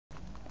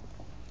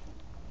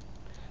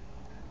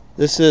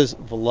This is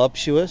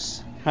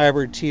Voluptuous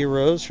Hybrid Tea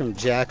Rose from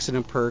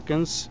Jackson &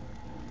 Perkins.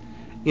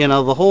 You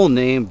know, the whole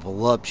name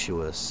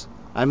Voluptuous,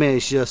 I mean,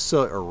 it's just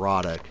so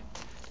erotic.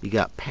 You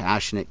got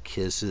passionate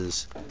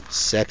kisses,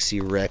 sexy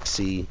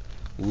Rexy,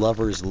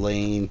 lover's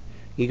lane.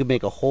 You could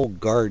make a whole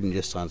garden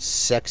just on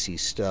sexy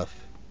stuff.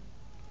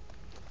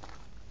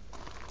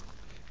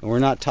 And we're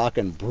not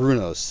talking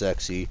Bruno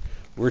sexy.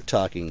 We're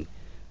talking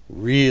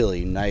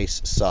really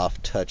nice,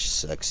 soft touch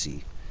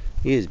sexy.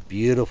 These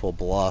beautiful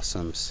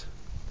blossoms.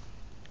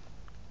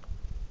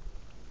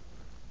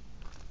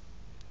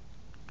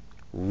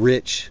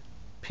 Rich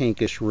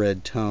pinkish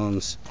red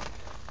tones,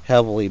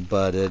 heavily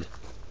budded,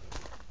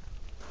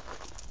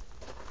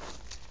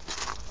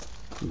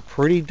 and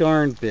pretty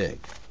darn big.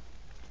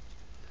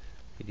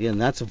 Again,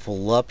 that's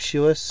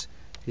Voluptuous.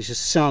 It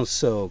just sounds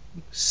so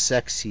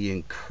sexy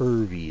and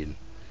curvy, and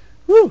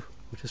whew,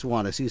 I just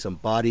want to see some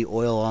body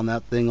oil on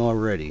that thing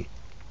already.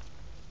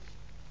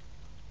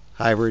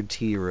 Hybrid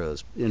tea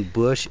rose in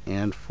bush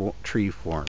and tree form.